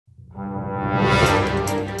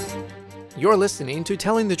You're listening to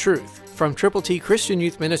Telling the Truth from Triple T Christian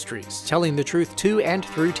Youth Ministries, telling the truth to and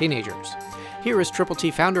through teenagers. Here is Triple T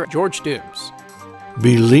founder George Dooms.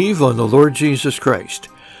 Believe on the Lord Jesus Christ.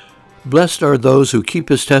 Blessed are those who keep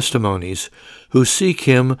his testimonies, who seek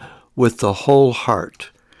him with the whole heart.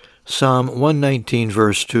 Psalm 119,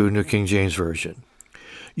 verse 2, New King James Version.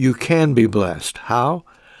 You can be blessed. How?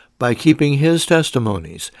 By keeping his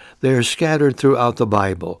testimonies. They are scattered throughout the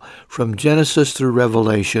Bible, from Genesis through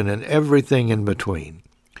Revelation and everything in between.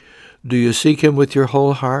 Do you seek him with your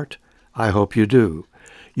whole heart? I hope you do.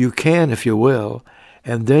 You can if you will,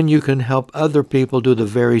 and then you can help other people do the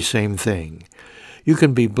very same thing. You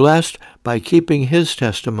can be blessed by keeping his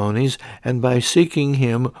testimonies and by seeking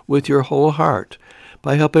him with your whole heart,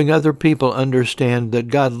 by helping other people understand that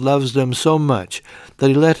God loves them so much that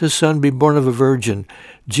he let his son be born of a virgin.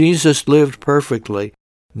 Jesus lived perfectly,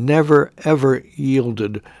 never ever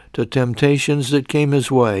yielded to temptations that came his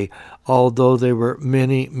way, although they were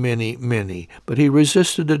many, many, many. But he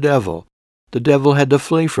resisted the devil. The devil had to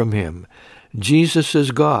flee from him. Jesus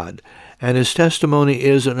is God, and his testimony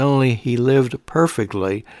is not only he lived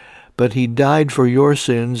perfectly, but he died for your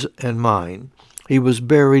sins and mine. He was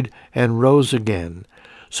buried and rose again.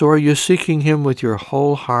 So are you seeking him with your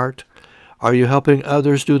whole heart? Are you helping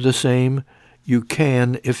others do the same? You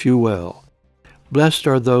can if you will. Blessed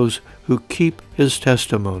are those who keep his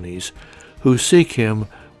testimonies, who seek him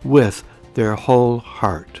with their whole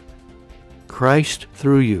heart. Christ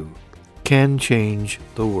through you can change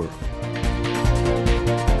the world.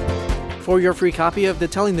 For your free copy of the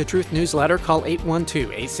Telling the Truth newsletter, call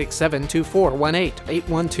 812-867-2418,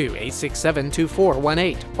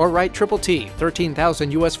 812-867-2418, or write Triple T,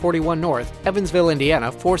 13,000 U.S. 41 North, Evansville,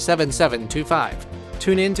 Indiana, 47725.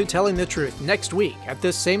 Tune in to Telling the Truth next week at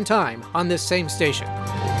this same time on this same station.